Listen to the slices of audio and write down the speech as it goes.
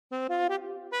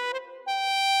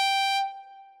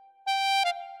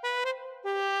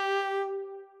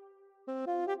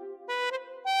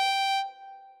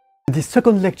These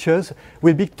second lectures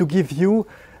will be to give you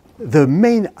the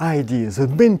main ideas, the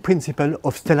main principle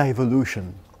of stellar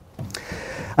evolution.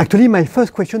 Actually, my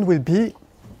first question will be,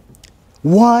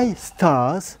 why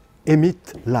stars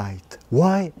emit light?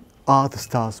 Why are the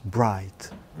stars bright?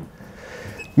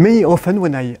 Many often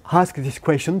when I ask this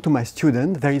question to my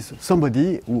students, there is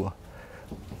somebody who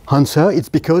answers, it's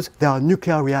because there are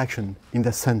nuclear reactions in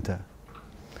the center.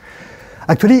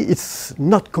 Actually, it's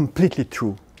not completely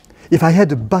true. If I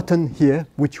had a button here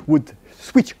which would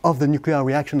switch off the nuclear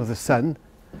reaction of the sun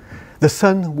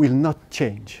will not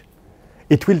change.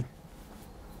 It will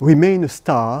remain a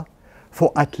star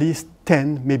for at least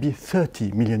 10, maybe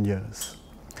 30 million years.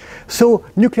 So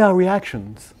nuclear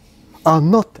reactions are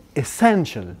not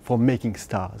essential for making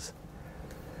stars.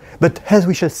 But as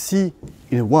we shall see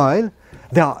in a while,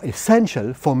 they are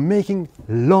essential for making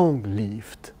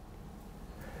long-lived.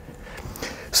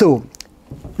 So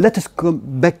let us come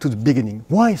back to the beginning.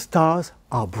 Why stars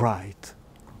are bright?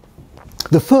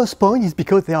 The first point is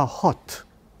because they are hot,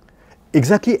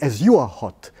 exactly as you are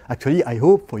hot. Actually, I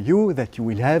hope for you that you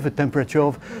will have a temperature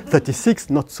of 36,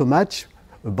 not so much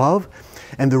above,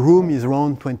 and the room is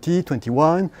around 20,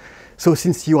 21. So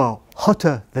since you are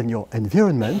hotter than your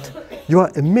environment, you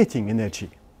are emitting energy.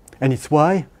 And it's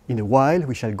why, in a while,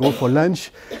 we shall go for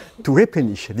lunch to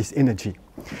replenish this energy.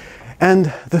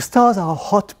 And the stars are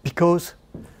hot because,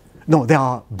 no, they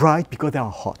are bright because they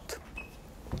are hot.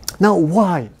 Now,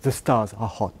 why the stars are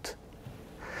hot?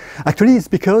 Actually, it's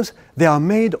because they are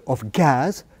made of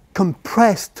gas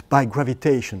compressed by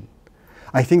gravitation.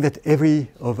 I think that every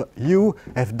of you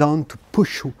have done to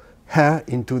push air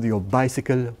into your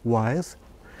bicycle wires.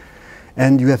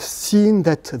 And you have seen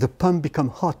that the pump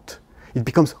becomes hot. It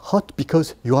becomes hot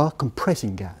because you are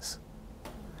compressing gas.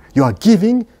 You are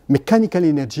giving mechanical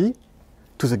energy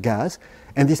to the gas,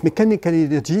 and this mechanical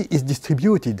energy is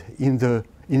distributed in the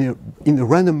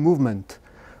random movement,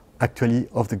 actually,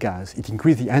 of the gas. It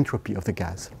increases the entropy of the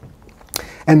gas.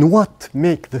 And what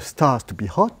makes the stars to be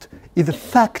hot is the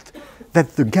fact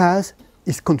that the gas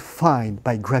is confined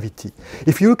by gravity.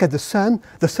 If you look at the sun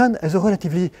has a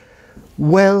relatively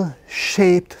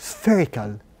well-shaped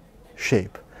spherical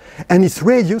shape. And its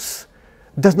radius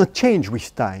does not change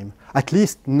with time, at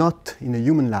least not in a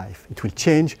human life. It will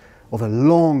change over a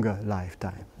longer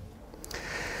lifetime.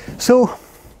 So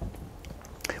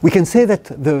we can say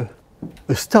that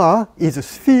a star is a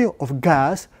sphere of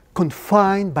gas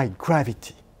confined by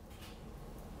gravity.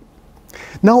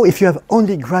 Now, if you have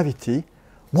only gravity,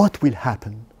 what will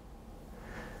happen?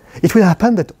 It will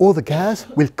happen that all the gas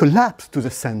will collapse to the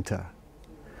center.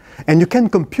 And you can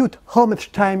compute how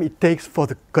much time it takes for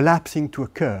the collapsing to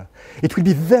occur. It will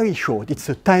be very short. It's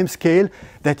a time scale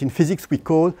that in physics we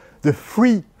call the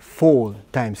free fall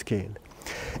time scale.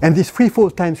 And this free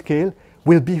fall time scale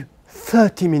will be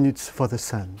 30 minutes for the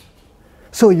sun.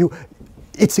 So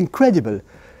it's incredible.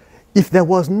 If there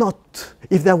was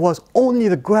only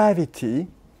the gravity,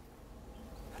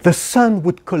 the sun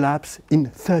would collapse in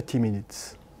 30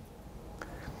 minutes.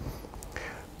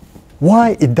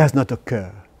 Why it does not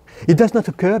occur? It does not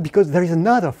occur because there is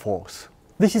another force.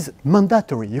 This is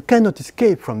mandatory. You cannot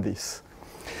escape from this.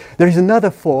 There is another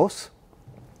force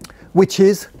which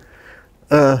is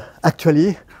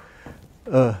actually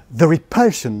the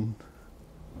repulsion,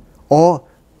 or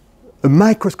a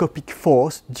microscopic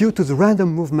force due to the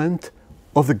random movement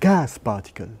of the gas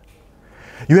particle.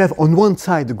 You have on one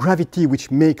side the gravity which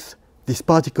makes this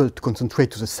particle to concentrate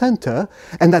to the center,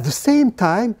 and at the same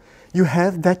time you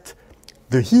have that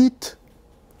the heat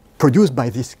produced by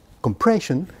this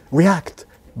compression react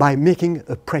by making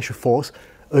a pressure force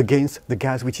against the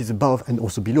gas which is above and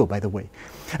also below, by the way.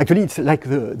 Actually, it's like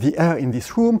the air in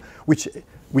this room which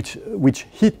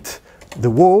hit the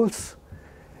walls,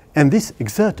 and this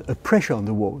exerts a pressure on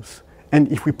the walls. And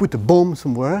if we put a bomb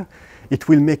somewhere, it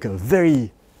will make a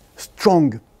very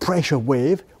strong pressure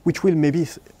wave which will maybe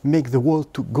make the wall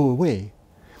to go away.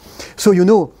 So you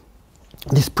know,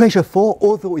 this pressure force,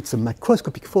 although it's a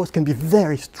microscopic force, can be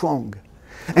very strong.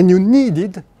 And you need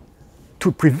it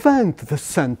to prevent the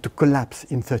sun to collapse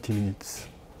in 30 minutes.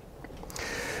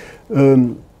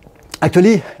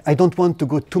 Actually, I don't want to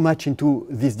go too much into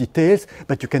these details,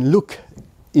 but you can look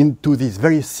into this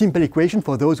very simple equation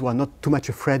for those who are not too much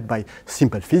afraid by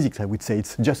simple physics, I would say.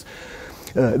 It's just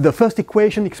the first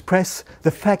equation expresses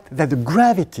the fact that the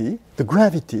gravity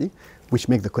which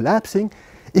makes the collapsing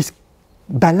is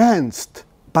balanced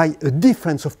by a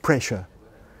difference of pressure,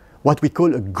 what we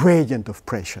call a gradient of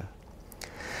pressure.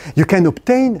 You can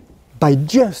obtain by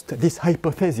just this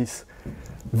hypothesis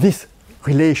this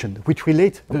relation which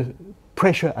relates the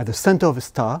pressure at the center of a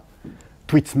star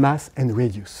to its mass and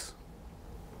radius.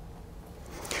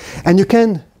 And you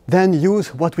can then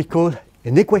use what we call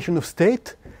an equation of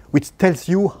state, which tells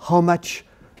you how much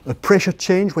a pressure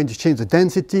change when you change the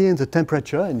density and the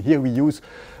temperature. And here we use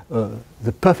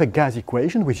the perfect gas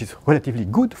equation, which is relatively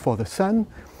good for the Sun.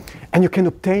 And you can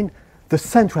obtain the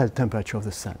central temperature of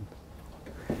the Sun,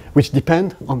 which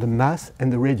depends on the mass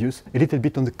and the radius, a little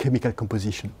bit on the chemical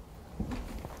composition.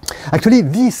 Actually,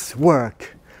 this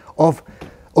work of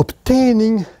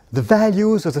obtaining the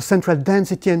values of the central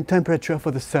density and temperature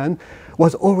for the Sun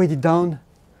was already done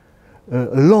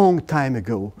a long time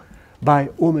ago by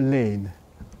Lane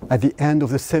at the end of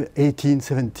the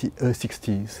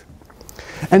 1860s.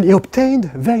 And he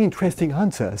obtained very interesting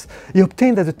answers. He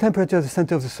obtained that the temperature at the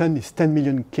center of the Sun is 10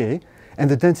 million K and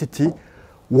the density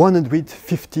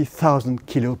 150,000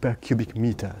 kilo per cubic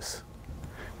meters.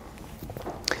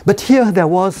 But here there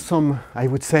was some, I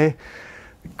would say,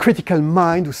 critical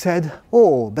mind who said,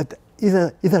 oh, but is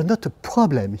there not a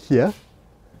problem here?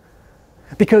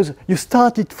 Because you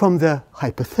started from the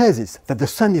hypothesis that the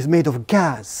Sun is made of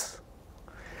gas,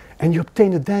 and you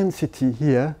obtain a density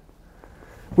here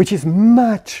which is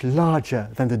much larger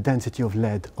than the density of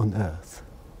lead on Earth.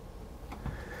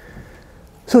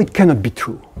 So it cannot be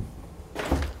true.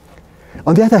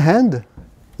 On the other hand,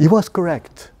 he was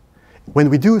correct. When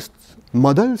we do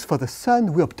models for the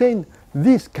Sun, we obtain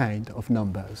this kind of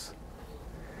numbers.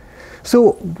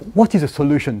 So what is the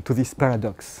solution to this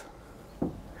paradox?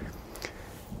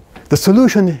 The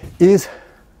solution is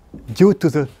due to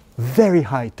the very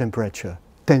high temperature,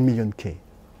 10 million K.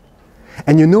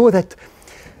 And you know that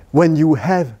when you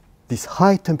have this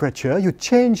high temperature, you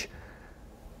change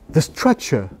the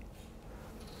structure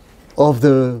of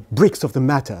the bricks of the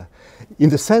matter, in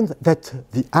the sense that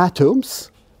the atoms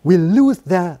will lose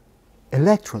their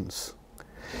electrons.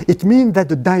 It means that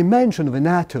the dimension of an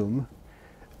atom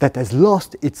that has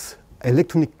lost its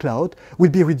electronic cloud will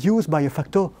be reduced by a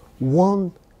factor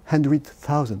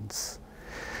 100,000.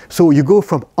 So you go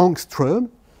from angstrom,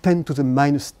 10 to the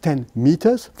minus 10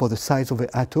 meters for the size of the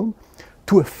atom,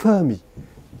 to a Fermi,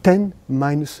 10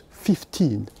 minus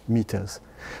 15 meters.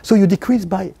 So you decrease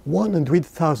by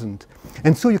 100,000.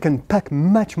 And so you can pack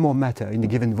much more matter in a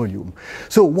given volume.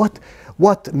 So what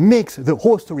makes the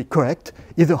whole story correct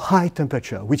is a high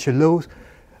temperature, which allows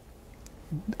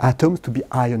atoms to be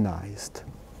ionized.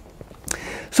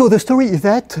 So the story is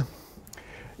that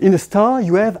in a star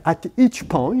you have at each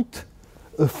point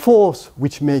a force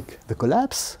which makes the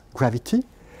collapse, gravity,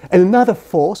 and another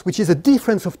force which is a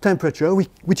difference of temperature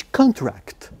which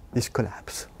counteracts this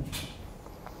collapse.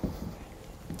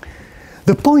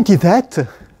 The point is that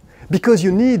because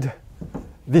you need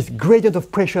this gradient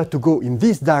of pressure to go in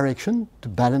this direction to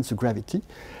balance the gravity,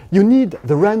 you need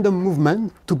the random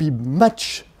movement to be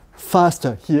much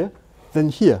faster here than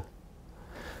here.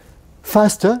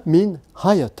 Faster means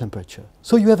higher temperature.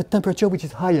 So you have a temperature which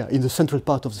is higher in the central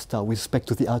part of the star with respect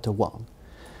to the outer one.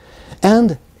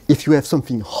 And if you have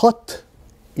something hot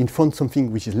in front of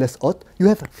something which is less hot, you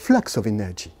have a flux of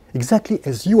energy, exactly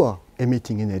as you are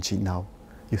emitting energy now,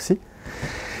 you see?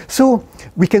 So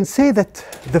we can say that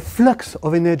the flux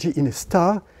of energy in a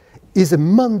star is a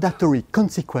mandatory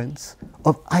consequence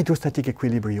of hydrostatic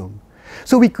equilibrium.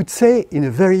 So we could say in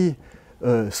a very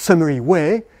summary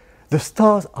way, the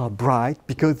stars are bright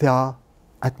because they are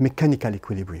at mechanical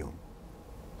equilibrium.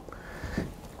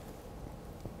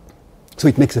 So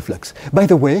it makes a flux. By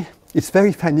the way, it's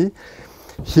very funny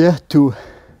here to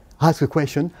ask the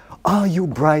question, are you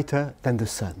brighter than the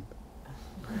Sun?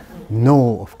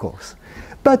 No, of course.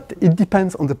 But it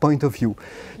depends on the point of view.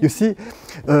 You see,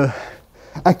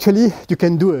 actually, you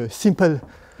can do a simple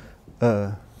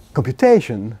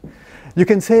computation. You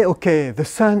can say, okay, the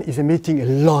Sun is emitting a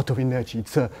lot of energy.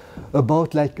 It's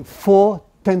about like 4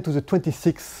 10 to the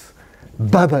 26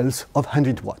 bubbles of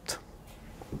 100 watt.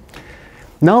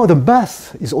 Now the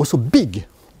mass is also big.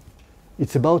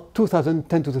 It's about 2000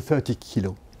 10 to the 30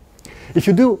 kilo. If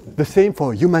you do the same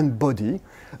for a human body,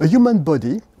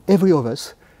 every of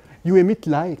us, you emit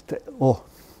light, or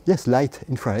yes, light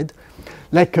infrared,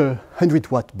 like a 100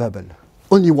 watt bubble.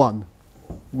 Only one,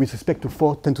 with respect to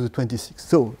 4 10 to the 26.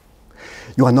 So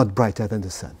you are not brighter than the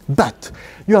Sun. But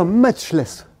you are much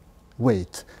less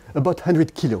weight, about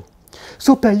 100 kilo.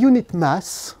 So per unit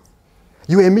mass,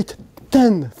 you emit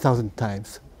 10,000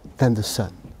 times than the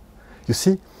Sun. You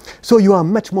see? So you are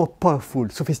much more powerful,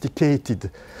 sophisticated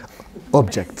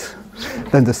object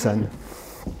than the Sun.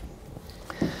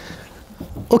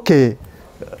 Okay.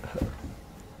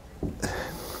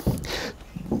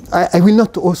 I will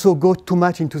not also go too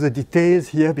much into the details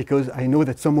here because I know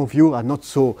that some of you are not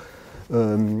so,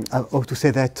 how to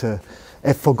say that,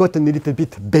 have forgotten a little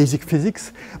bit basic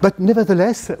physics, but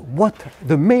nevertheless, what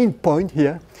the main point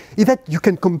here is that you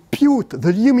can compute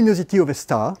the luminosity of a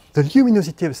star,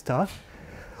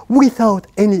 without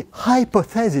any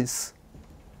hypothesis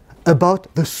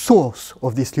about the source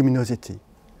of this luminosity.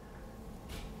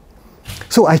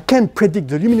 So I can predict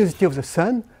the luminosity of the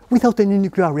sun without any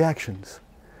nuclear reactions.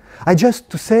 I just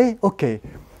to say, okay,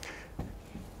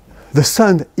 the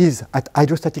sun is at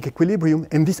hydrostatic equilibrium,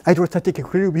 and this hydrostatic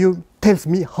equilibrium tells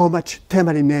me how much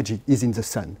thermal energy is in the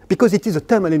sun, because it is the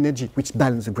thermal energy which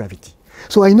balances the gravity.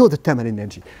 So I know the thermal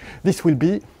energy. This will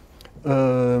be,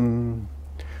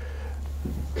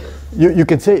 you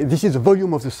can say this is the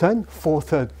volume of the sun,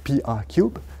 4/3 PR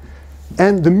cube,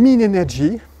 and the mean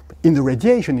energy in the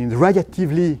radiation, in the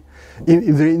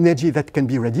energy that can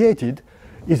be radiated,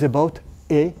 is about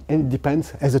A, and it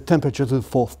depends as the temperature to the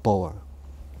 4th power.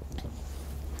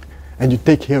 And you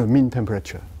take here a mean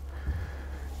temperature.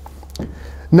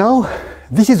 Now,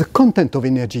 this is the content of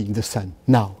energy in the sun.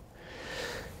 Now,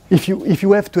 if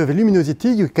you have to have a luminosity,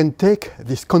 you can take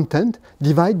this content,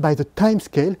 divide by the time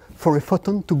scale for a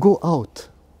photon to go out.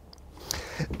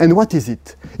 And what is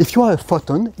it? If you are a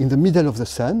photon in the middle of the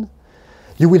sun,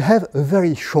 you will have a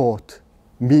very short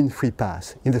mean free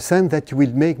path, in the sense that you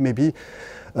will make maybe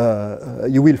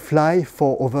you will fly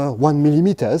for over 1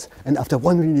 millimeters, and after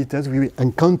 1 millimeters we will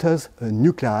encounter a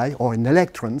nuclei or an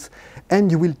electrons, and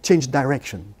you will change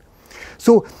direction.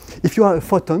 So if you are a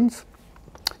photon,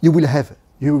 you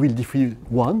will diffuse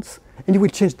once, and you will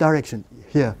change direction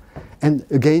here, and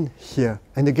again here,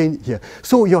 and again here.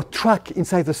 So your track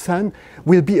inside the sun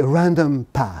will be a random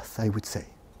path, I would say.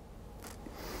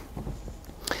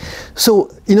 So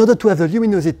in order to have the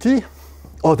luminosity,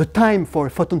 or the time for a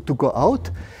photon to go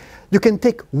out, you can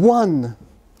take one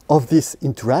of this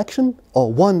interaction,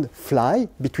 or one fly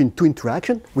between two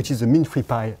interactions, which is the mean free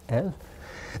pi L,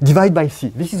 divide by C.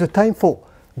 This is the time for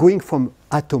going from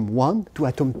atom 1 to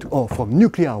atom 2, or from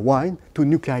nuclear 1 to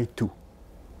nuclei 2.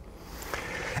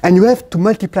 And you have to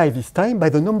multiply this time by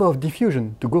the number of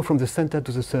diffusion to go from the center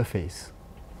to the surface.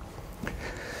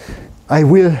 I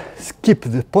will skip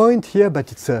the point here,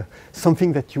 but it's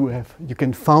something that you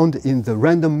can find in the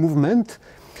random movement.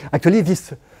 Actually,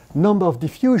 this number of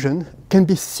diffusion can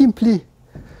be simply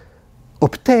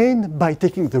obtained by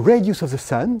taking the radius of the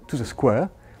sun to the square,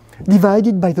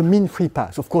 divided by the mean free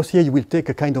path. Of course, here you will take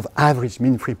a kind of average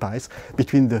mean free path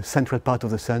between the central part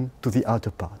of the sun to the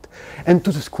outer part, and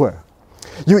to the square.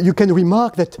 You can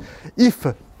remark that if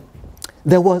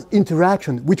there was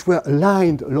interaction which were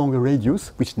aligned along a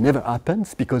radius, which never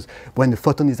happens, because when the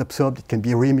photon is absorbed, it can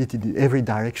be re-emitted in every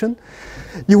direction,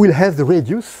 you will have the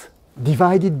radius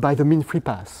divided by the mean free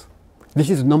path. This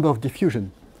is the number of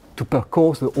diffusion to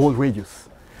percourse the whole radius.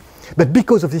 But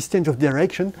because of this change of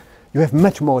direction, you have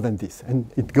much more than this, and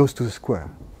it goes to the square.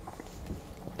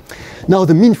 Now,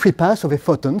 the mean free path of a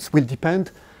photons will depend,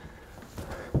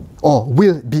 or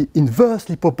will be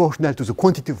inversely proportional to the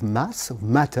quantity of mass, of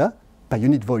matter, per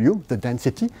unit volume, the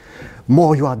density.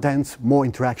 More you are dense, more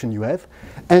interaction you have,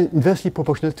 and inversely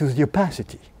proportional to the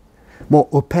opacity. More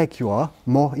opaque you are,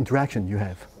 more interaction you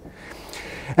have.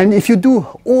 And if you do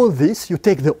all this, you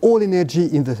take the whole energy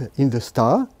in the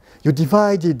star, you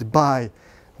divide it by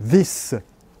this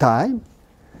time,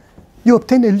 you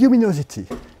obtain a luminosity.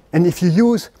 And if you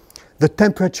use the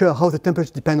temperature, how the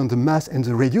temperature depends on the mass and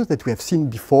the radius that we have seen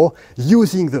before,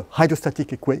 using the hydrostatic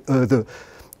the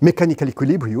mechanical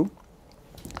equilibrium,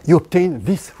 you obtain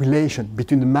this relation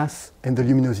between the mass and the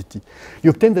luminosity.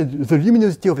 You obtain that the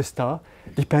luminosity of a star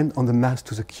depends on the mass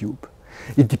to the cube.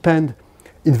 It depends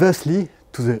inversely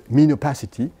to the mean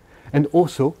opacity, and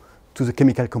also to the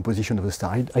chemical composition of the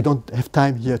star. I don't have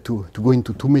time here to go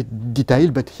into too much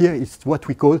detail, but here is what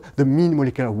we call the mean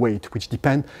molecular weight, which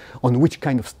depends on which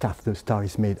kind of stuff the star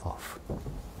is made of.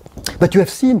 But you have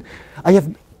seen, I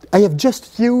have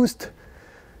just used,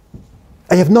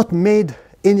 I have not made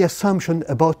any assumption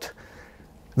about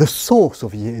the source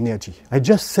of the energy. I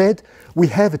just said we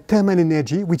have a thermal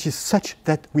energy which is such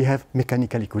that we have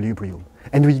mechanical equilibrium.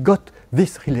 And we got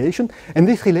this relation, and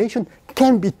this relation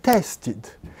can be tested.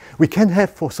 We can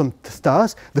have, for some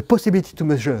stars, the possibility to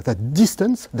measure the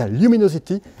distance, the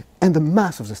luminosity, and the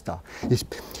mass of the star.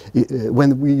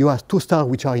 When you have two stars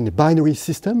which are in a binary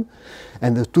system,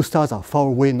 and the two stars are far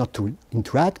away not to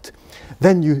interact,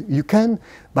 then you can,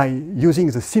 by using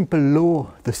the simple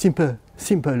law, the simple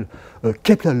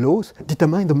Kepler laws,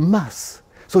 determine the mass.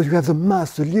 So you have the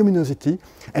mass, the luminosity,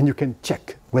 and you can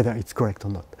check whether it's correct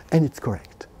or not. And it's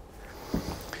correct.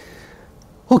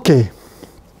 Okay.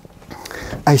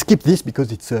 I skip this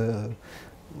because it's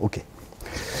okay.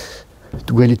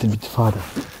 To go a little bit further.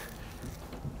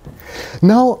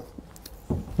 Now,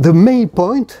 The main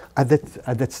point at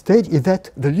that stage is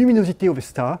that the luminosity of a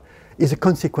star is a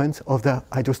consequence of the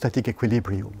hydrostatic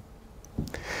equilibrium.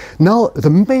 Now,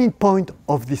 the main point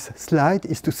of this slide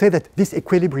is to say that this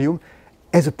equilibrium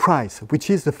has a price, which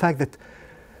is the fact that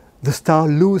the star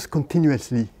loses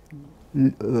continuously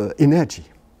energy.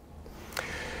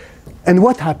 And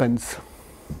what happens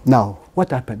now?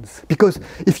 What happens? Because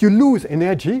if you lose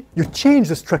energy, you change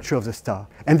the structure of the star.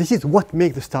 And this is what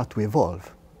makes the star to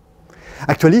evolve.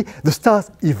 Actually, the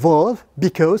stars evolve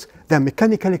because their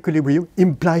mechanical equilibrium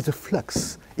implies a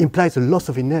flux, implies a loss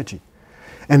of energy.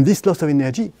 And this loss of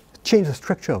energy changes the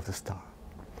structure of the star.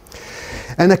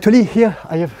 And actually here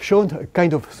I have shown a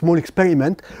kind of small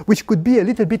experiment which could be a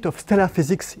little bit of stellar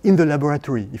physics in the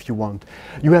laboratory if you want.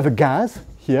 You have a gas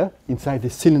here inside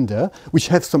this cylinder which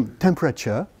has some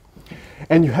temperature,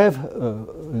 and you have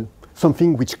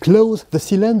something which closes the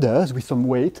cylinders with some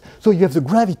weight, so you have the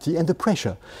gravity and the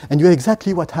pressure. And you have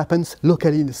exactly what happens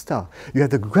locally in the star. You have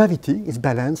the gravity is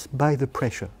balanced by the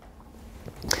pressure.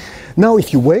 Now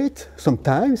if you wait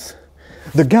sometimes,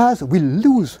 the gas will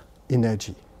lose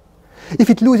energy.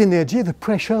 If it loses energy, the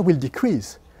pressure will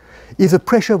decrease. If the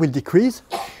pressure will decrease,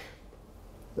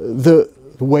 the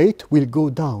weight will go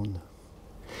down.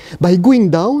 By going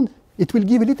down, it will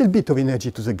give a little bit of energy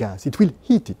to the gas. It will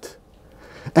heat it.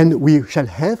 And we shall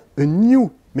have a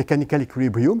new mechanical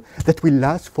equilibrium that will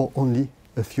last for only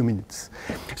a few minutes.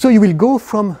 So you will go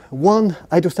from one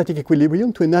hydrostatic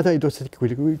equilibrium to another hydrostatic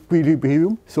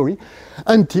equilibrium,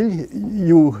 until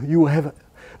you have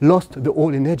lost the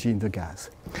whole energy in the gas.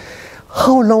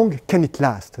 How long can it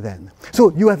last then?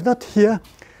 So you have not here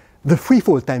the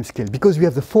free-fall time scale, because you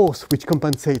have the force which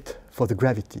compensates for the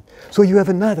gravity. So you have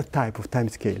another type of time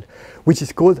scale, which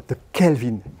is called the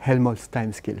Kelvin-Helmholtz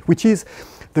time scale, which is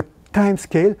the time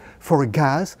scale for a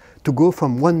gas to go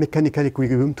from one mechanical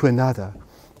equilibrium to another.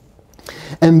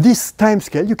 And this time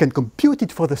scale, you can compute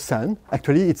it for the Sun.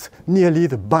 Actually, it's nearly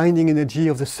the binding energy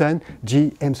of the Sun,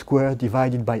 gm squared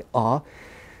divided by r.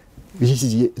 This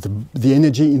is the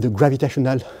energy in the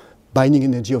gravitational binding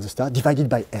energy of the star divided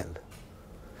by L.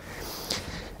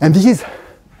 And this is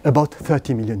about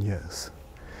 30 million years.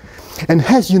 And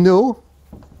as you know,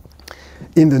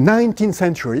 in the 19th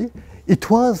century, it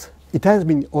has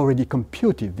been already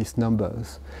computed, these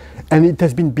numbers, and it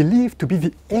has been believed to be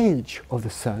the age of the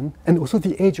Sun and also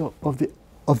the age of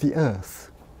the Earth.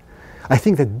 I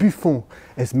think that Buffon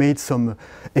has made some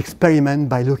experiment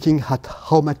by looking at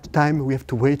how much time we have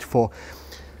to wait for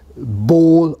a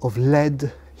ball of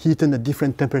lead heated at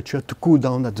different temperature to cool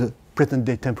down at the present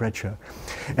day temperature.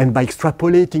 And by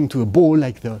extrapolating to a ball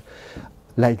like the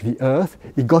Earth,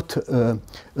 he got an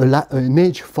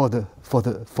age for the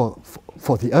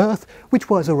Earth, which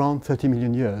was around 30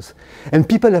 million years. And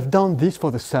people have done this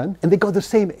for the Sun, and they got the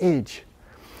same age.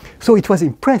 So it was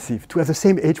impressive to have the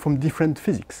same age from different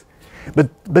physics.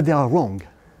 But they are wrong,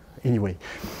 anyway.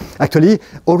 Actually,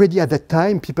 already at that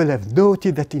time, people have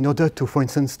noted that in order to, for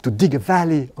instance, to dig a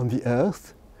valley on the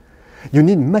Earth, you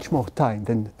need much more time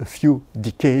than a few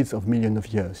decades of millions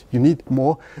of years. You need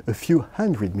more, a few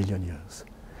 100 million years.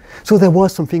 So there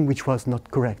was something which was not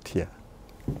correct here.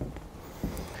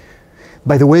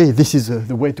 By the way, this is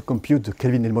the way to compute the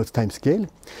Kelvin-Helmholtz time scale.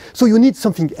 So you need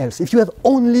something else. If you have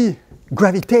only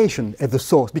gravitation at the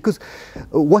source, because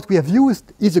what we have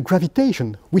used is a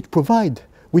gravitation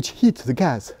which heats the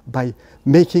gas by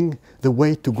making the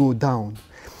weight to go down.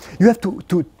 You have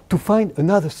to find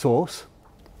another source.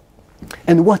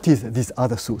 And what is this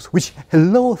other source, which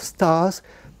allows stars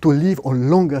to live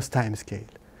on longer time scale?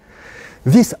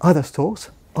 This other source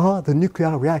are the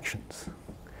nuclear reactions.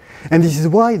 And this is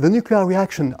why the nuclear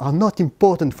reactions are not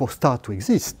important for stars to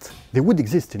exist. They would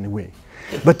exist in a way,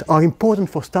 but are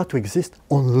important for stars to exist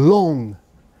on long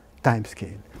time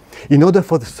scale. In order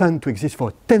for the Sun to exist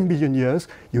for 10 billion years,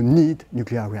 you need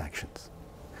nuclear reactions.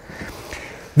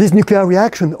 This nuclear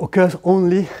reaction occurs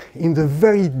only in the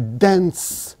very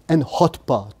dense and hot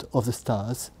part of the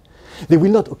stars. They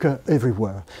will not occur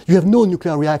everywhere. You have no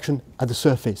nuclear reaction at the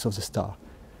surface of the star.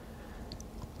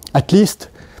 At least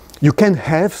you can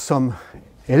have some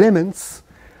elements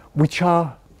which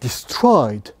are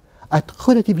destroyed at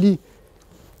relatively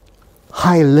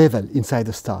high level inside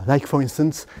the star, like for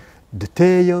instance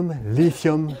deuterium,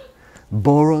 lithium,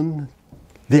 boron.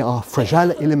 They are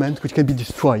fragile elements which can be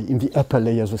destroyed in the upper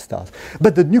layers of stars.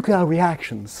 But the nuclear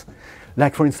reactions,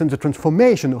 like for instance the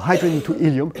transformation of hydrogen into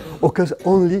helium, occurs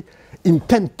only in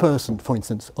 10%, for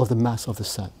instance, of the mass of the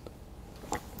Sun.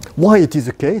 Why it is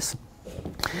the case?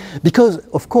 Because,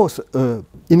 of course,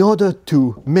 in order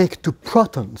to make two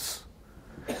protons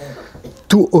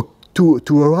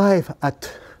to arrive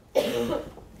at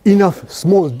enough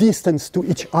small distance to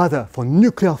each other for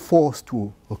nuclear force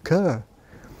to occur,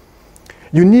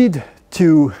 you need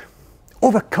to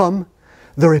overcome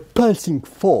the repulsing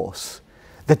force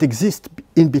that exists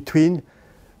in between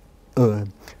a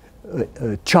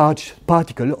charged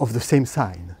particle of the same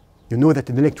sign. You know that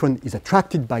an electron is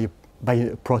attracted by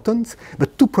protons,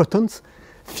 but two protons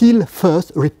feel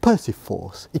first a repulsive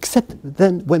force, except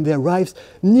then when they arrive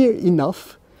near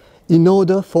enough in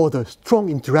order for the strong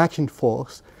interaction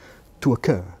force to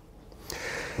occur.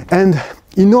 And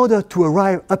in order to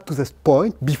arrive up to this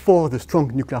point, before the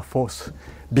strong nuclear force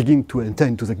begins to enter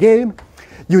into the game,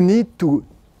 you need to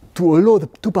allow the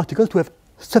two particles to have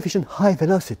sufficient high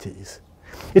velocities.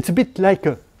 It's a bit like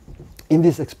in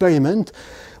this experiment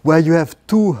where you have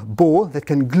two balls that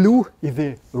can glue if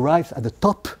they arrive at the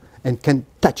top and can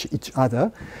touch each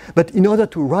other. But in order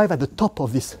to arrive at the top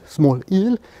of this small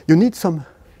hill, you need some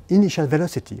initial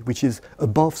velocity, which is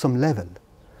above some level.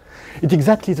 It's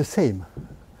exactly the same.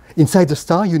 Inside the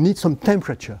star, you need some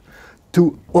temperature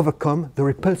to overcome the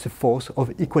repulsive force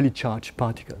of equally charged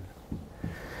particles.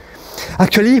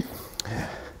 Actually,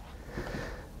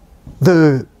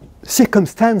 the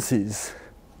circumstances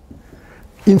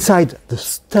inside the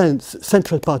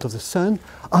central part of the Sun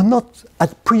are not a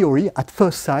priori, at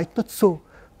first sight, not so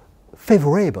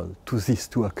favorable to these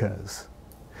two occurs.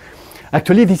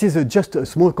 Actually, this is just a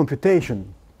small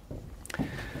computation.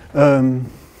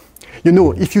 You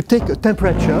know, if you take a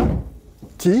temperature,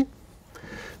 T,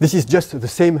 this is just the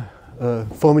same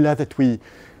formula that we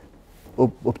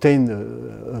obtained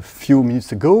a few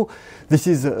minutes ago. This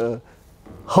is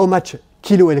how much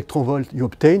kilo electron volt you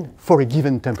obtain for a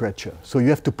given temperature. So you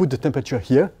have to put the temperature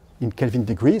here in Kelvin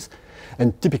degrees.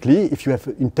 And typically, if you have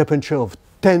a temperature of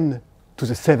 10 to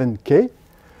the 7 K,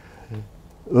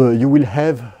 you will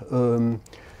have,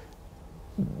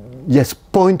 yes,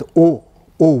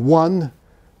 0.001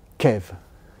 keV.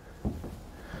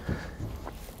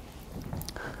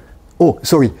 Oh,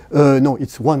 sorry, no,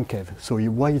 it's 1 keV. So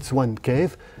why it's 1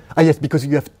 keV? Ah, yes, because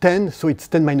you have 10, so it's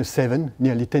 10 minus 7,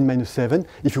 nearly 10 minus 7.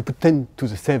 If you put 10 to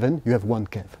the 7, you have 1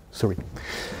 keV. Sorry.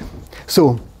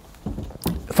 So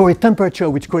for a temperature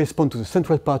which corresponds to the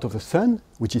central part of the Sun,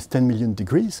 which is 10 million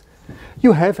degrees,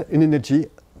 you have an energy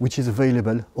which is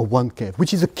available of 1 keV,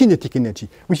 which is a kinetic energy,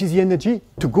 which is the energy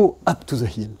to go up to the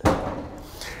hill.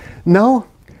 Now,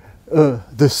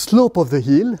 the slope of the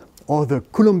hill, or the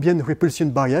Coulombian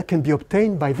repulsion barrier, can be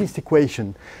obtained by this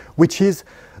equation, which is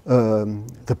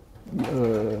the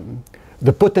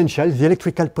potential, the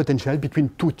electrical potential between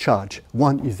two charges.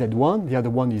 One is Z1, the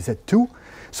other one is Z2.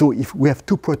 So if we have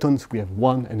two protons, we have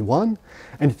 1 and 1,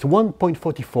 and it's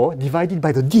 1.44 divided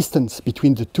by the distance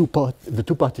between the two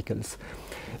particles,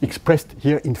 expressed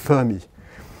here in Fermi.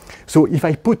 So if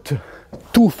I put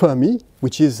 2 Fermi,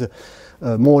 which is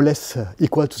more or less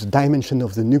equal to the dimension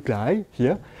of the nuclei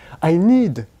here, I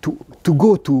need to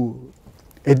go to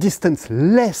a distance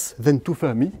less than 2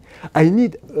 Fermi. I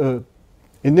need an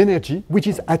energy which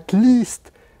is at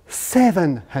least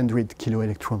 700 kilo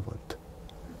electron volt.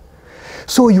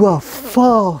 So you are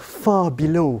far, far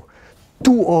below,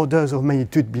 2 orders of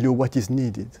magnitude below what is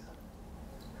needed.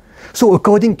 So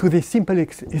according to this simple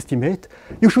estimate,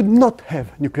 you should not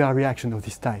have nuclear reaction of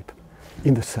this type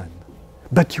in the Sun,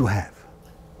 but you have.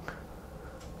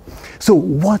 So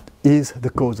what is the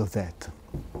cause of that?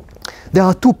 There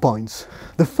are 2 points.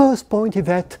 The first point is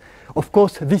that, of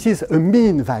course, this is a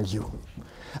mean value.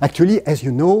 Actually, as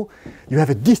you know, you have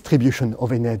a distribution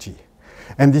of energy.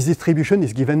 And this distribution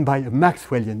is given by a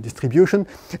Maxwellian distribution.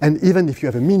 And even if you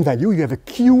have a mean value, you have a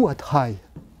Q at high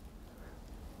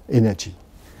energy.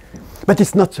 But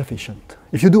it's not sufficient.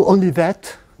 If you do only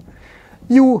that,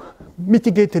 you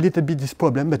mitigate a little bit this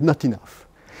problem, but not enough.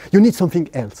 You need something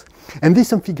else. And this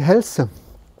something else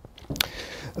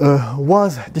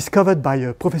was discovered by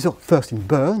a professor first in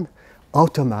Bern,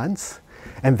 Outermans,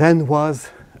 and then was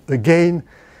again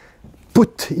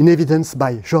put in evidence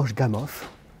by George Gamow,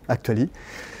 actually,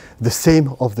 the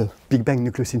same of the Big Bang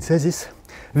nucleosynthesis.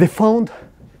 They found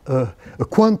a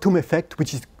quantum effect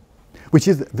which is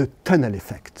the tunnel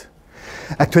effect.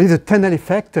 Actually, the tunnel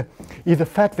effect is the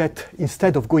fact that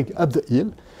instead of going up the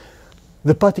hill,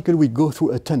 the particle will go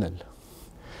through a tunnel,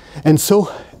 and so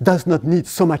does not need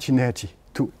so much energy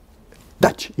to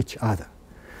touch each other.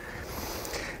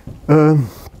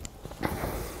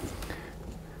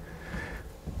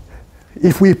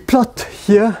 If we plot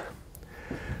here,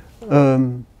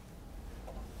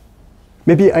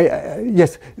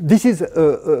 yes, this is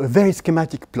a very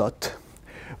schematic plot,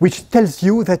 which tells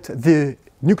you that the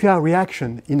nuclear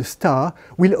reaction in a star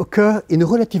will occur in a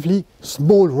relatively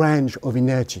small range of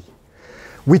energy,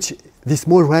 which this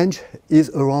small range is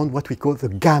around what we call the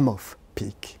Gamow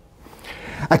peak.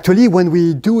 Actually, when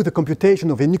we do the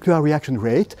computation of a nuclear reaction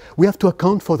rate, we have to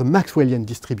account for the Maxwellian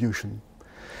distribution.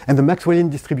 And the Maxwellian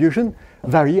distribution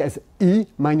varies as E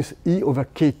minus E over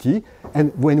kT.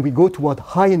 And when we go toward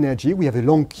high energy, we have a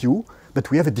long Q, but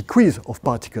we have a decrease of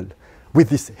particle with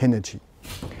this energy.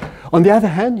 On the other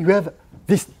hand, you have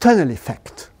this tunnel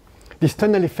effect. This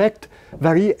tunnel effect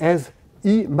varies as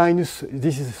E minus,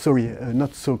 this is, sorry,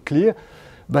 not so clear,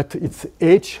 but it's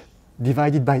H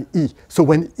divided by E. So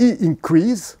when E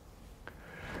increases,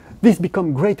 this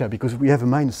becomes greater because we have a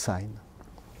minus sign.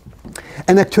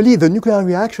 And actually, the nuclear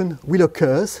reaction will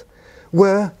occur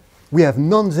where we have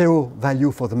non-zero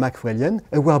value for the Maxwellian,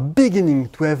 and we are beginning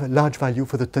to have a large value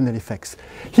for the tunnel effects.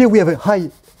 Here we have a high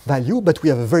value, but we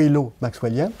have a very low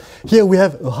Maxwellian. Here we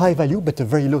have a high value, but a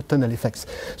very low tunnel effects.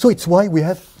 So it's why we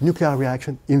have nuclear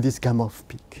reaction in this Gamow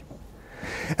peak.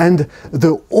 And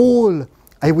the whole,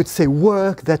 I would say,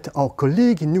 work that our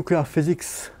colleagues in nuclear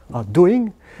physics are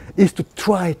doing is to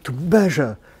try to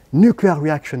measure nuclear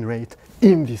reaction rate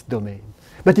in this domain.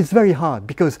 But it's very hard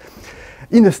because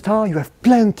in a star you have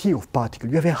plenty of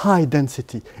particles, you have a high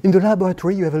density. In the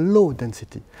laboratory you have a low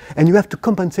density. And you have to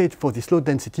compensate for this low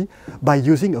density by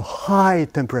using a high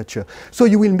temperature. So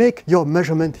you will make your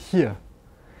measurement here.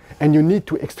 And you need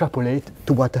to extrapolate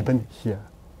to what happened here.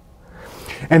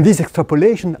 And these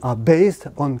extrapolations are based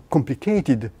on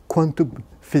complicated quantum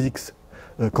physics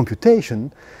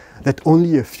computation that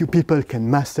only a few people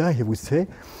can master, I would say.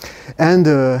 And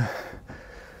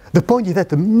the point is that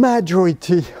the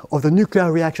majority of the nuclear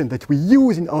reactions that we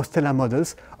use in our stellar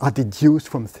models are deduced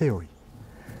from theory,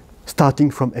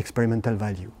 starting from experimental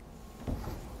value.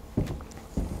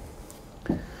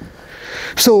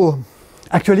 So,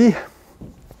 actually,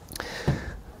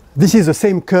 this is the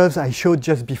same curves I showed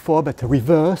just before, but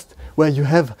reversed, where you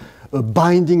have a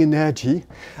binding energy.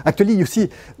 Actually, you see,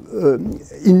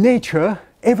 in nature,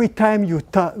 every time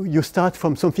you start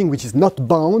from something which is not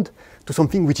bound to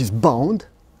something which is bound,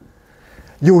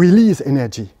 you release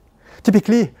energy.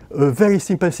 Typically, a very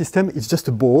simple system is just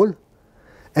a ball,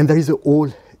 and there is a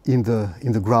hole in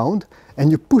the ground,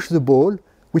 and you push the ball,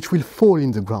 which will fall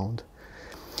in the ground.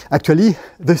 Actually,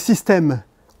 the system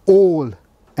hole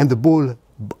and the ball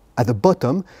at the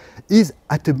bottom is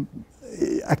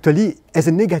actually as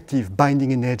a negative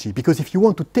binding energy, because if you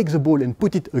want to take the ball and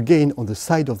put it again on the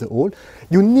side of the hole,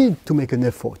 you need to make an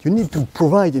effort. You need to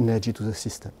provide energy to the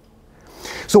system.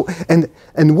 So,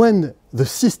 and when the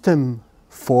system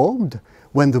formed,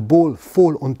 when the ball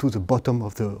fall onto the bottom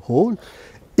of the hole,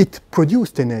 it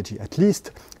produced energy. At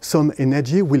least some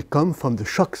energy will come from the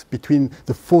shocks between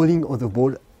the falling of the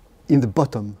ball in the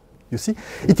bottom. You see?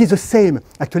 It is the same.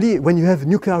 Actually, when you have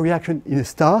nuclear reaction in a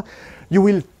star, you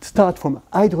will start from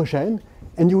hydrogen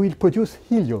and you will produce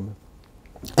helium.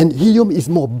 And helium is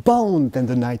more bound than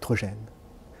the nitrogen,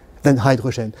 than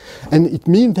hydrogen. And it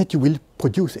means that you will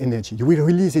produce energy, you will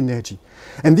release energy.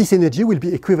 And this energy will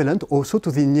be equivalent also to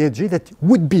the energy that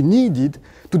would be needed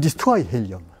to destroy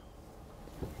helium.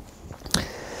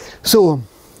 So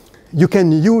you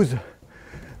can use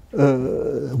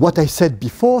what I said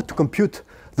before to compute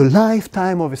the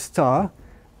lifetime of a star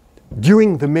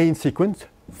during the main sequence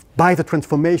by the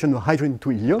transformation of hydrogen to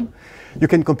helium. You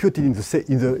can compute it in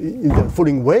the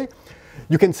following way.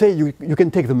 You can say you can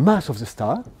take the mass of the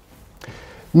star.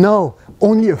 Now,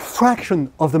 only a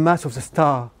fraction of the mass of the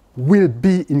star will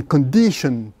be in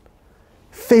condition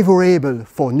favorable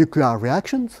for nuclear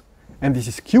reactions, and this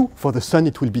is Q. For the Sun,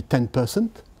 it will be 10%.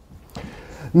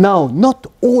 Now, not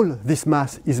all this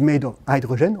mass is made of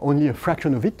hydrogen, only a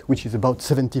fraction of it, which is about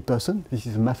 70%. This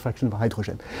is the mass fraction of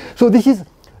hydrogen. So this is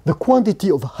the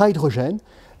quantity of hydrogen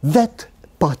that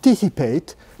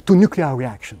participate to nuclear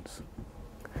reactions.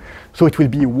 So it will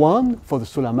be 1 for the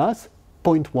solar mass,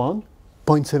 0.1,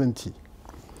 0.70.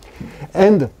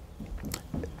 And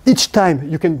each time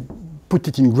you can put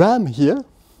it in gram here,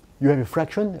 you have a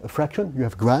fraction, you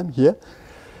have gram here.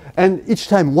 And each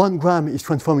time 1 gram is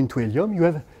transformed into helium, you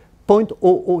have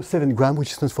 0.007 gram,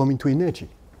 which is transformed into energy.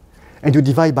 And you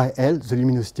divide by L, the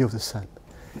luminosity of the sun.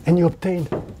 And you obtain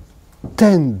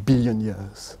 10 billion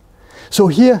years. So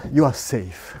here you are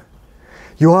safe.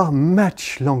 You are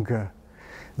much longer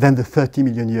than the 30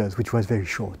 million years, which was very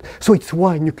short. So it's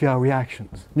why nuclear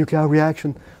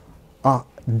reactions are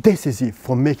decisive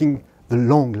for making the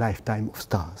long lifetime of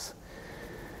stars.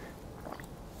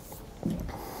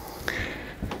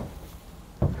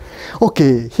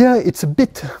 Okay, here it's a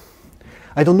bit,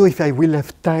 I don't know if I will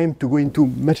have time to go into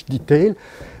much detail,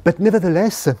 but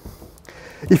nevertheless,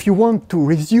 if you want to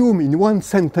resume in one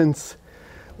sentence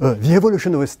the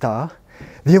evolution of a star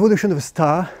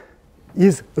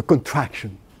is a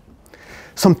contraction,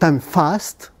 sometimes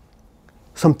fast,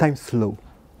 sometimes slow.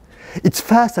 It's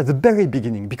fast at the very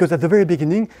beginning, because at the very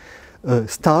beginning,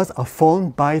 stars are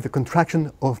formed by the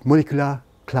contraction of molecular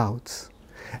clouds.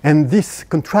 And this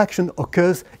contraction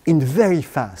occurs in very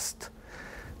fast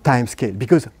time scale,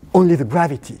 because only the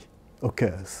gravity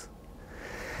occurs.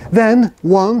 Then,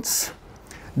 once,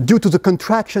 due to the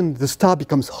contraction, the star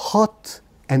becomes hot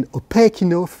and opaque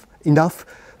enough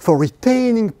for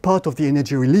retaining part of the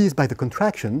energy released by the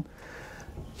contraction,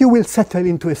 you will settle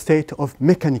into a state of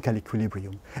mechanical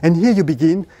equilibrium. And here you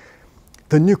begin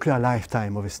the nuclear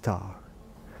lifetime of a star,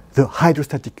 the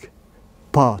hydrostatic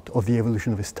part of the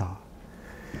evolution of a star.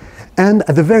 And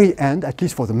at the very end, at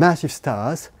least for the massive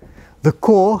stars, the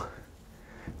core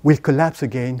will collapse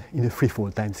again in a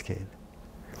free-fall time scale.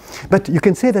 But you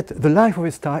can say that the life of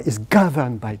a star is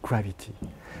governed by gravity.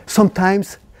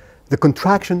 Sometimes the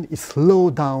contraction is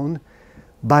slowed down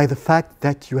by the fact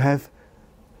that you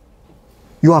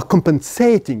are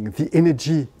compensating the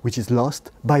energy which is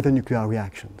lost by the nuclear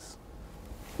reactions.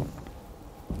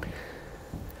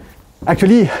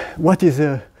 Actually, what is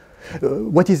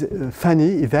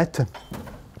funny is that,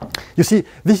 you see,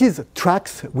 this is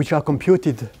tracks which are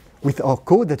computed with our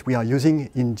code that we are using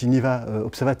in Geneva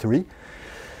Observatory,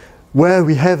 where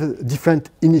we have different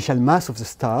initial mass of the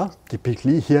star.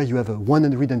 Typically, here you have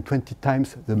 120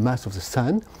 times the mass of the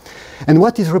Sun. And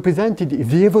what is represented is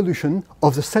the evolution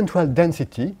of the central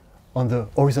density on the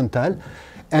horizontal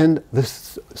and the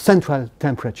central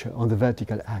temperature on the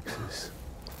vertical axis.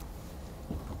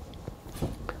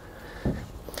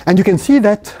 And you can see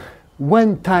that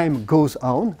when time goes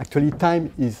on, actually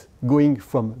time is going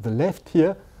from the left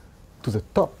here to the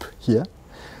top here,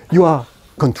 you are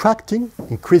contracting,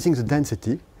 increasing the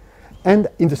density, and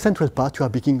in the central part you are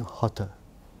becoming hotter.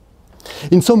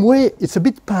 In some way, it's a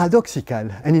bit paradoxical,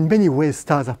 and in many ways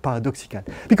stars are paradoxical,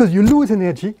 because you lose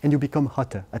energy and you become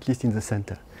hotter, at least in the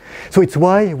center. So it's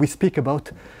why we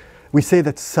say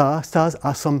that stars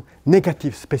are some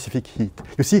negative specific heat.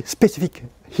 You see, specific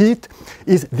heat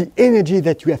is the energy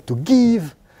that you have to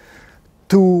give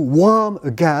to warm a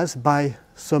gas by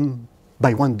 1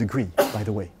 degree, by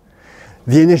the way.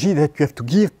 The energy that you have to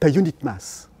give per unit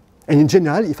mass. And in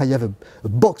general, if I have a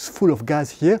box full of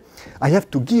gas here, I have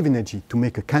to give energy to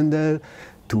make a candle,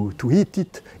 to heat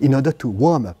it, in order to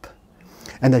warm up.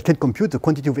 And I can compute the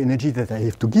quantity of energy that I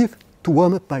have to give to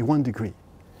warm up by 1 degree.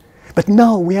 But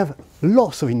now we have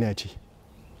loss of energy.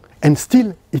 And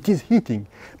still it is heating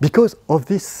because of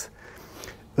this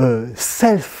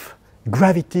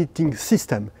self-gravitating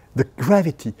system. The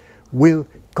gravity will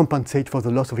compensate for the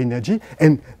loss of energy,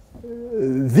 and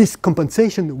this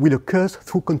compensation will occur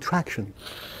through contraction,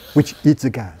 which eats the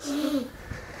gas.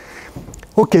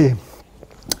 Okay,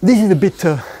 this is a bit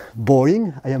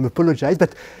boring, I am apologize,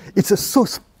 but it's a so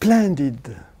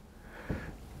splendid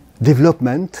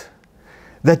development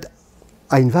that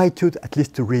I invite you at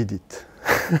least to read it.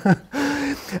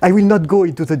 I will not go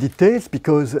into the details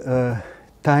because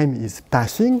time is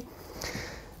passing,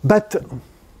 but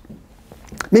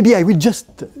maybe I will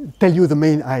just tell you the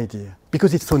main idea,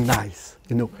 because it's so nice,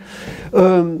 you know.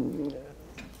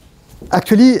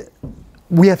 Actually,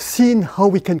 we have seen how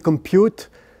we can compute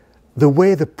the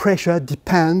way the pressure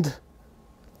depends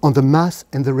on the mass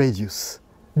and the radius,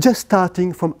 just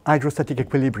starting from hydrostatic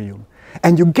equilibrium.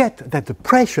 And you get that the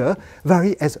pressure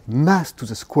varies as mass to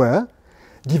the square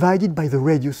divided by the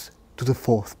radius to the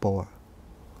 4th power.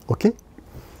 Okay?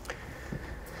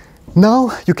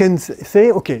 Now you can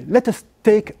say, okay, let us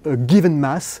take a given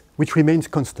mass which remains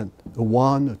constant, a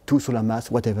 1, a 2 solar mass,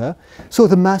 whatever. So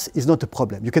the mass is not a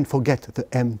problem. You can forget the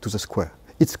m to the square.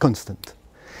 It's constant.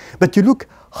 But you look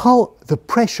how the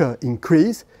pressure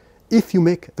increases if you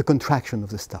make the contraction of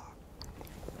the star.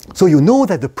 So you know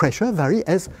that the pressure varies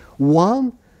as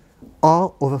 1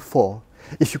 r over 4.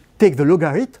 If you take the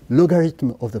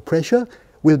logarithm of the pressure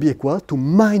will be equal to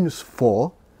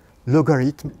 -4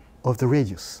 logarithm of the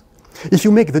radius. If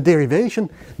you make the derivation,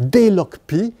 d log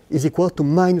p is equal to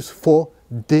 -4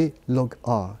 d log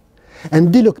r.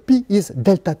 And d log p is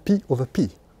delta p over p.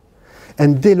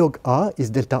 And d log r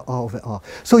is delta r over r.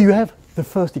 So you have the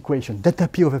first equation, delta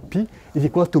p over p is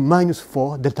equal to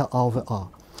 -4 delta r over r.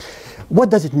 What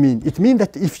does it mean? It means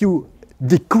that if you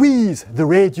decrease the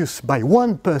radius by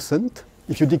 1%,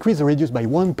 you should increase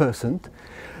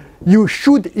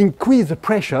the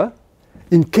pressure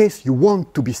in case you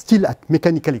want to be still at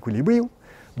mechanical equilibrium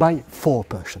by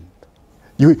 4%.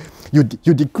 You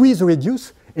decrease the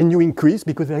radius and you increase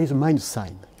because there is a minus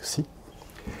sign, you see.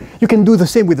 You can do the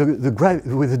same with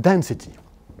the density.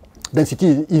 Density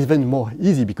is even more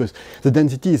easy because the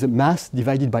density is a mass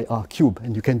divided by r cubed,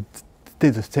 and you can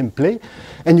take the same play,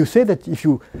 and you say that if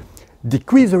you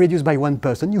decrease the radius by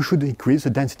 1%, you should increase the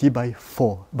density by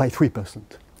 3%.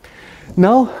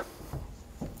 Now,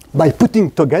 by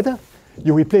putting together,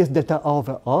 you replace delta R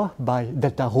over R by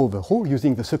delta rho over rho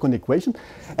using the second equation,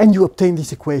 and you obtain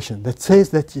this equation that says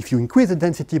that if you increase the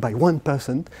density by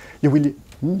 1%,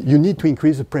 you need to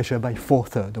increase the pressure by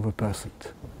 4/3 of a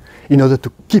percent in order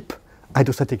to keep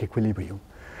hydrostatic equilibrium.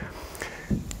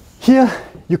 Here,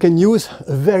 you can use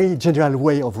a very general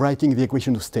way of writing the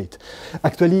equation of state.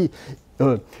 Actually,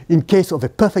 in case of a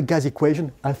perfect gas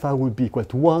equation, alpha would be equal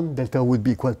to 1, delta would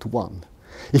be equal to 1.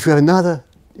 If you have another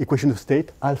equation of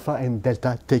state, alpha and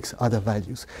delta takes other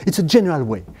values. It's a general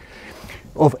way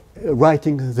of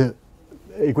writing the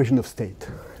equation of state,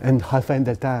 and alpha and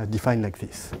delta are defined like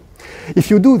this.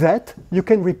 If you do that, you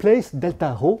can replace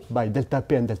delta rho by delta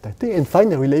P and delta T and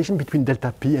find a relation between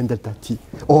delta P and delta T,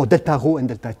 or delta rho and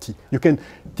delta T. You can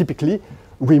typically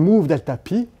remove delta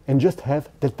P and just have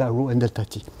delta rho and delta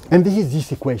T. And this is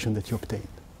this equation that you obtain.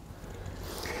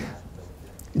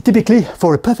 Typically,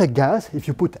 for a perfect gas, if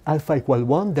you put alpha equal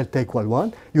 1, delta equal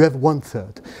 1, you have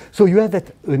 1/3. So you have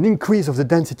that an increase of the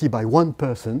density by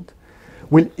 1%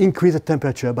 will increase the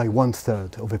temperature by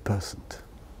 1/3 of a percent.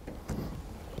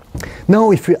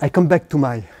 Now, if I come back to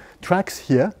my tracks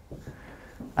here,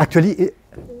 actually,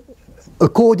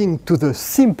 according to the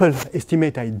simple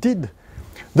estimate I did,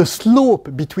 the slope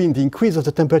between the increase of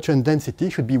the temperature and density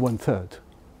should be 1/3.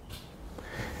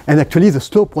 And actually, the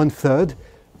slope 1/3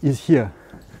 is here.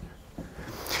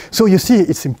 So you see,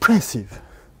 it's impressive.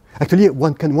 Actually,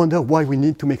 one can wonder why we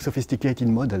need to make sophisticated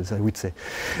models, I would say.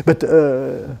 But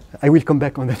I will come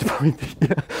back on that point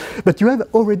here. But you have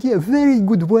already a very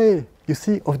good way, you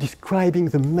see, of describing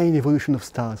the main evolution of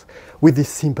stars with this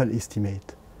simple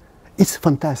estimate. It's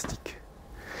fantastic.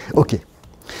 Okay.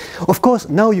 Of course,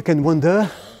 now you can wonder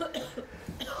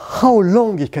how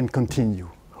long it can continue.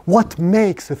 What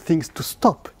makes the things to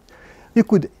stop? You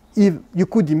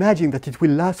could imagine that it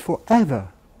will last forever.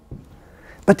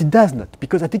 But it does not,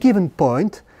 because at a given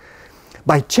point,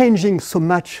 by changing so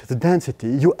much the density,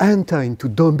 you enter into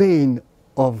domain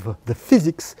of the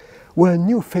physics where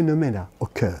new phenomena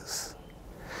occurs.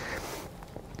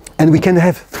 And we can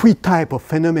have 3 types of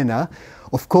phenomena.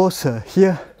 Of course,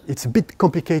 here it's a bit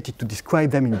complicated to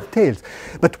describe them in details.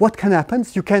 But what can happen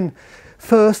is you can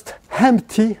first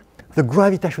empty the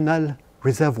gravitational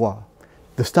reservoir.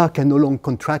 The star can no longer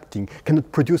contracting,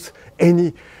 cannot produce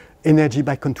any energy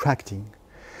by contracting.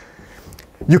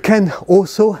 You can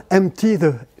also empty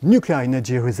the nuclear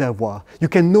energy reservoir. You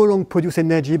can no longer produce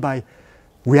energy by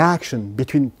reaction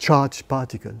between charged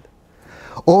particles.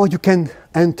 Or you can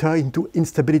enter into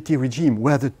instability regime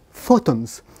where the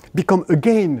photons become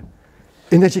again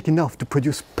energetic enough to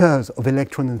produce pairs of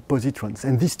electrons and positrons.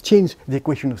 And this changes the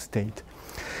equation of state.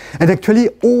 And actually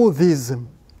all these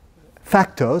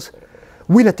factors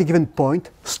will at a given point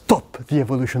stop the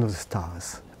evolution of the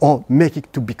stars or make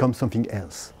it to become something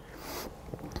else.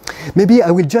 Maybe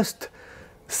I will just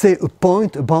say a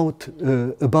point about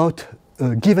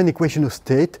a given equation of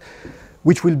state,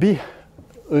 which will be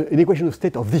an equation of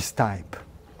state of this type.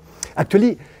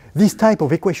 Actually, this type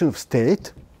of equation of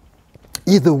state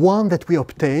is the one that we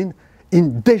obtain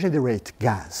in degenerate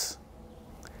gas.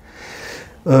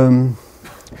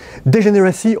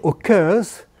 Degeneracy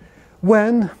occurs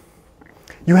when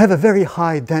you have a very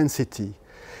high density.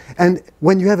 And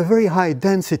when you have a very high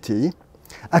density,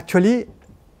 actually,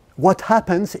 what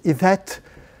happens is that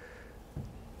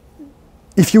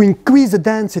if you increase the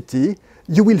density,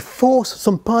 you will force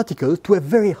some particles to have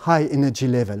very high energy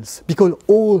levels because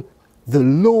all the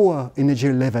lower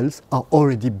energy levels are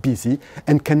already busy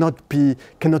and cannot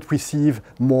receive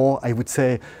more, I would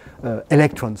say,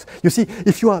 electrons. You see,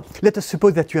 if you are, let us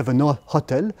suppose that you have a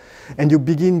hotel and you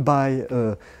begin by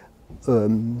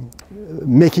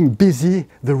making busy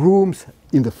the rooms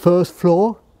in the first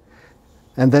floor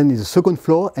and then in the second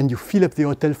floor, and you fill up the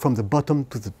hotel from the bottom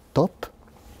to the top.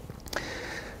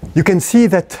 You can see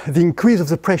that the increase of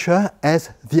the pressure as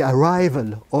the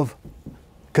arrival of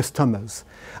customers.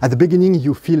 At the beginning,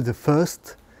 you fill the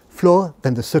first floor,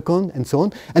 then the second, and so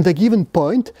on. And at a given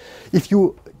point, if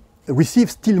you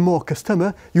receive still more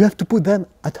customers, you have to put them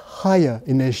at higher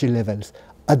energy levels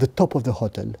at the top of the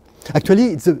hotel. Actually,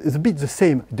 it's a bit the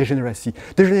same degeneracy.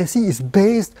 Degeneracy is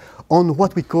based on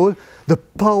what we call the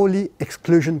Pauli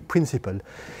exclusion principle.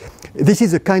 This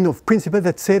is a kind of principle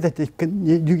that says that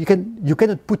you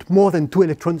cannot put more than 2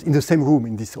 electrons in the same room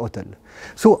in this hotel.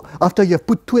 So after you have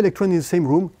put 2 electrons in the same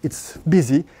room, it's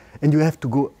busy and you have to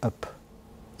go up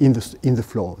in the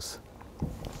floors.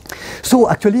 So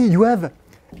actually you have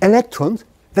electrons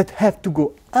that have to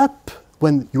go up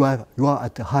when you are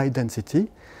at a high density,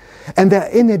 and their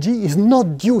energy is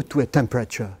not due to a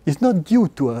temperature. It's not due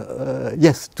to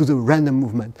to the random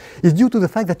movement. It's due to the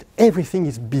fact that everything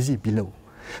is busy below.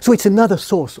 So it's another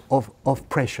source of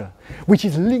pressure, which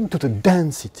is linked to the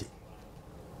density.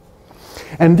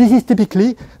 And this is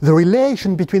typically the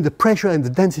relation between the pressure and the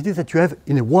density that you have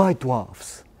in a white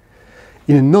dwarfs,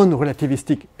 in a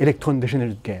non-relativistic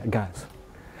electron-degenerate gas.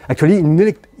 Actually, in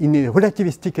a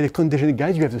relativistic electron-degenerate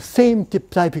gas, you have the same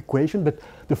type equation, but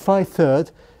the phi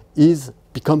third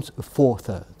becomes a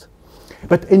 4/3.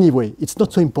 But anyway, it's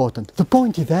not so important. The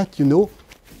point is that, you know,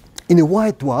 in a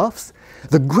white dwarfs,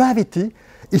 the gravity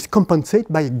is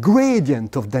compensated by a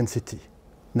gradient of density.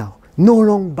 Now, no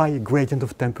longer by a gradient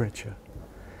of temperature.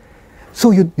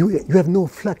 So you have no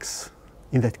flux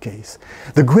in that case.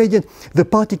 The gradient, the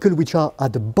particles which are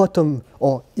at the bottom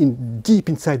or deep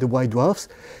inside the white dwarfs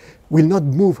will not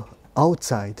move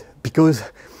outside because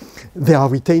they are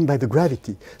retained by the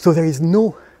gravity. So there is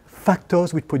no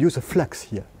factors which produce a flux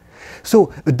here.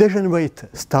 So a degenerate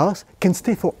stars can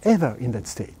stay forever in that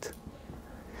state,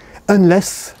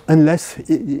 unless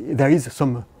there is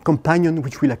some companion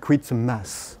which will accrete some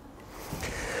mass.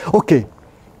 Okay.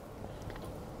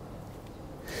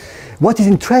 What is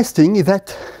interesting is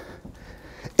that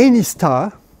any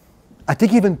star at a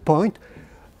given point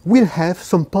will have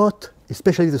some part,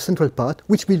 especially the central part,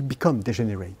 which will become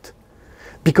degenerate.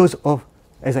 Because of,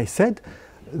 as I said,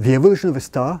 the evolution of a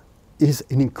star is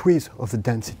an increase of the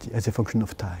density as a function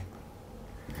of time.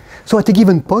 So at a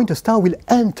given point, a star will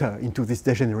enter into this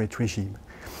degenerate regime.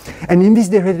 And in this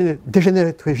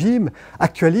degenerate regime,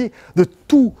 actually, the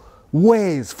two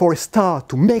ways for a star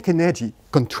to make energy,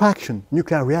 contraction,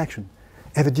 nuclear reaction,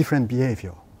 have a different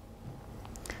behavior.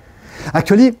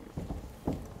 Actually,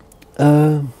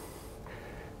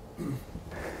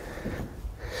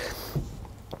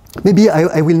 maybe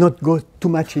I will not go too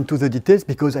much into the details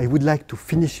because I would like to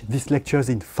finish these lectures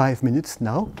in 5 minutes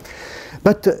now.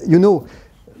 But, you know,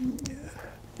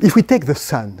 if we take the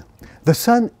sun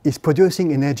is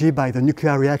producing energy by the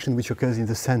nuclear reaction which occurs in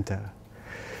the center.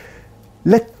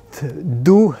 Let's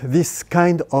do this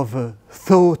kind of a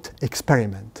thought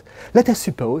experiment. Let us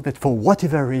suppose that for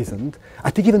whatever reason,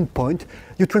 at a given point,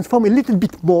 you transform a little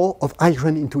bit more of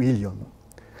hydrogen into helium.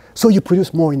 So you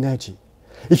produce more energy.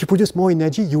 If you produce more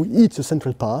energy, you eat the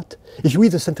central part. If you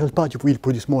eat the central part, you will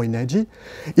produce more energy.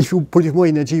 If you produce more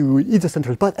energy, you will eat the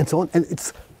central part, and so on. And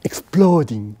it's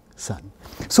exploding sun.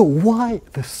 So why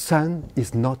the sun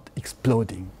is not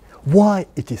exploding? Why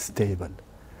it is stable?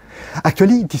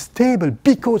 Actually, it is stable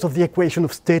because of the equation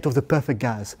of state of the perfect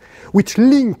gas, which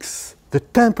links the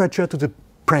temperature to the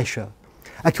pressure.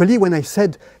 Actually, when I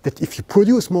said that if you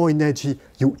produce more energy,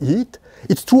 you eat,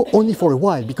 it's true only for a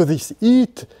while, because this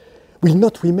heat will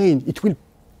not remain. It will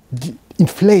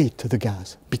inflate the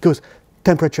gas, because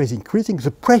temperature is increasing,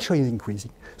 the pressure is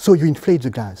increasing. So you inflate the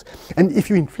gas. And if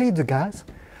you inflate the gas,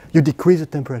 you decrease the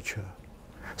temperature.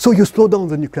 So you slow down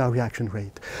the nuclear reaction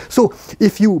rate. So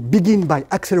if you begin by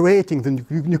accelerating the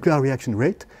nuclear reaction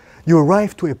rate, you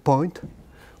arrive to a point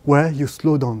where you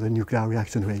slow down the nuclear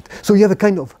reaction rate. So you have a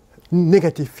kind of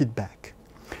negative feedback.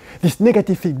 This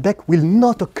negative feedback will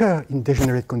not occur in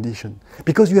degenerate condition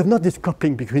because you have not this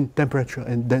coupling between temperature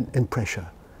and pressure.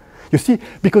 You see,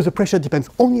 because the pressure depends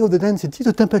only on the density,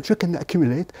 the temperature can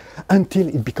accumulate until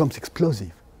it becomes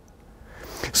explosive.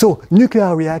 So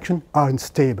nuclear reactions are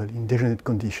unstable in degenerate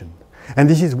condition. And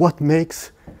this is what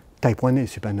makes type 1a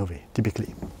supernovae,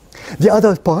 typically. The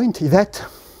other point is that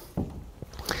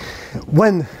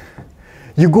when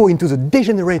you go into the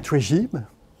degenerate regime,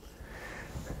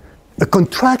 a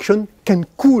contraction can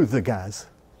cool the gas.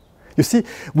 You see,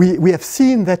 we have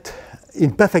seen that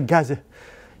in perfect gas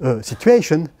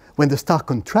situation, when the star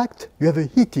contracts, you have a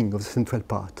heating of the central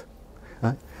part.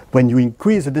 When you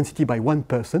increase the density by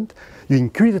 1%, you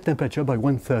increase the temperature by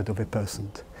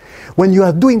 1/3%. When you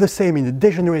are doing the same in the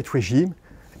degenerate regime,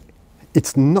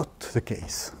 it's not the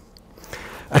case.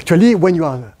 Actually, when you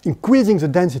are increasing the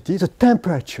density, the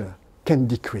temperature can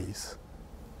decrease.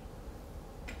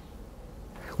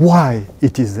 Why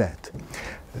it is that?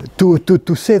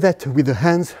 To say that with the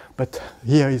hands, but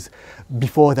here is,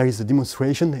 before there is a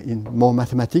demonstration in more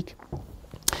mathematics.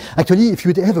 Actually, if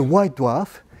you have a white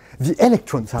dwarf, the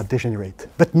electrons are degenerate,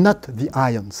 but not the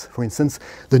ions. For instance,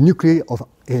 the nuclei of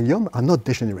helium are not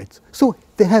degenerate. So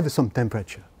they have some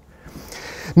temperature.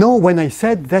 Now, when I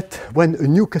said that when a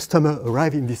new customer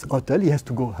arrives in this hotel, he has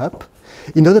to go up.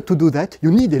 In order to do that, you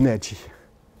need energy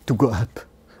to go up.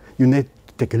 You need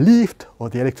to take a lift, or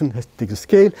the electron has to take a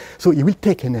scale, so it will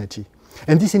take energy.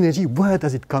 And this energy, where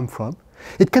does it come from?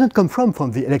 It cannot come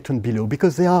from the electron below,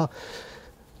 because they are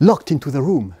locked into the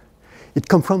room. It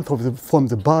comes from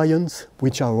the baryons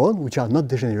which are on, which are not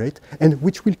degenerate, and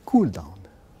which will cool down.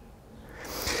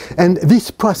 And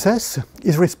this process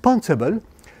is responsible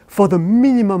for the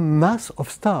minimum mass of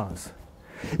stars.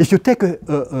 If you take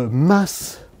a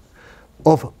mass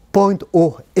of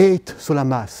 0.08 solar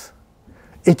mass,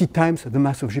 80 times the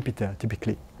mass of Jupiter,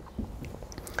 typically.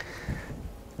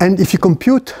 And if you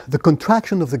compute the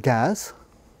contraction of the gas,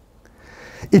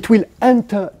 it will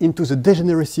enter into the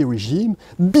degeneracy regime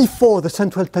before the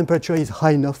central temperature is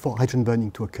high enough for hydrogen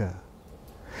burning to occur.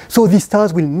 So these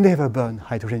stars will never burn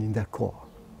hydrogen in their core.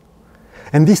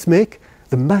 And this makes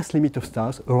the mass limit of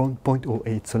stars around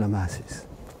 0.08 solar masses.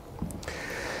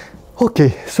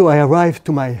 Okay, so I arrived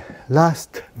to my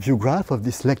last view graph of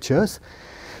these lectures.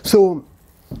 So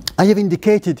I have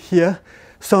indicated here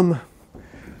some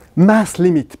mass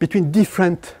limit between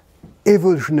different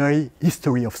evolutionary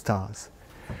history of stars.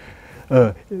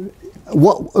 A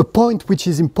point which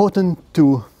is important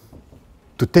to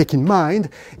take in mind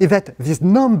is that these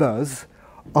numbers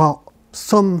are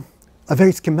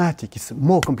very schematic. It's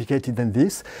more complicated than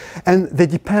this, and they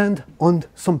depend on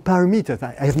some parameters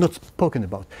I have not spoken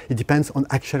about. It depends on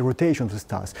axial rotation of the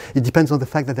stars. It depends on the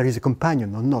fact that there is a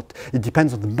companion or not. It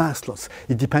depends on the mass loss.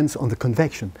 It depends on the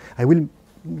convection.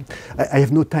 I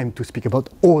have no time to speak about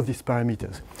all these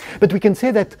parameters. But we can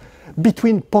say that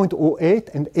between 0.08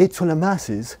 and 8 solar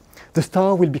masses, the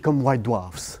star will become white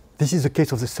dwarfs. This is the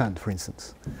case of the Sun, for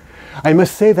instance. I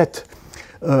must say that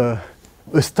a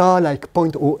star like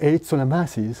 0.08 solar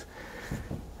masses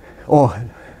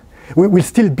will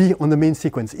still be on the main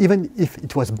sequence. Even if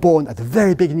it was born at the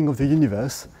very beginning of the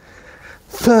universe,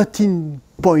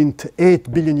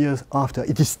 13.8 billion years after,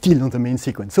 it is still on the main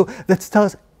sequence. So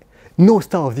that no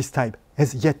star of this type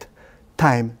has yet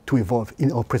time to evolve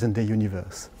in our present-day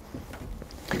universe.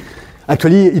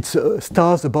 Actually, it's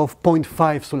stars above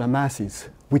 0.5 solar masses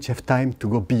which have time to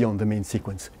go beyond the main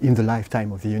sequence in the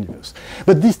lifetime of the universe.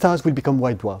 But these stars will become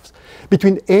white dwarfs.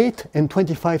 Between 8 and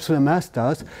 25 solar mass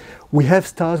stars, we have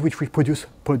stars which will produce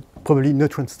probably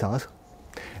neutron stars,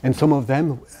 and some of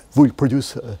them will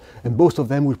produce, and most of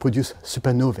them will produce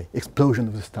supernovae, explosion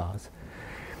of the stars.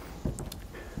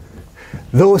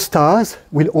 Those stars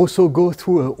will also go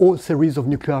through a whole series of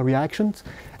nuclear reactions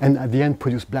and at the end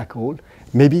produce black hole,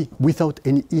 maybe without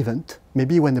any event.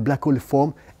 Maybe when the black hole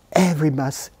forms, every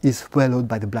mass is swallowed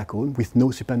by the black hole with no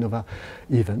supernova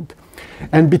event.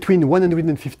 And between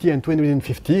 150 and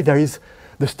 250,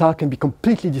 the star can be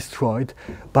completely destroyed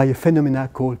by a phenomena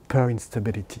called pair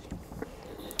instability.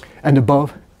 And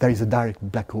above, there is a direct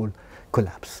black hole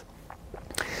collapse.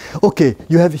 Okay,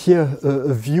 you have here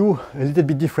a view a little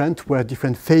bit different, where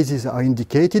different phases are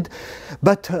indicated,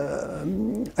 but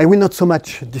I will not so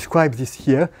much describe this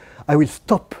here. I will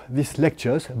stop these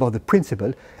lectures about the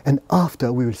principle, and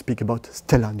after we will speak about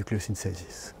stellar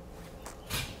nucleosynthesis.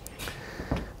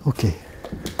 Okay.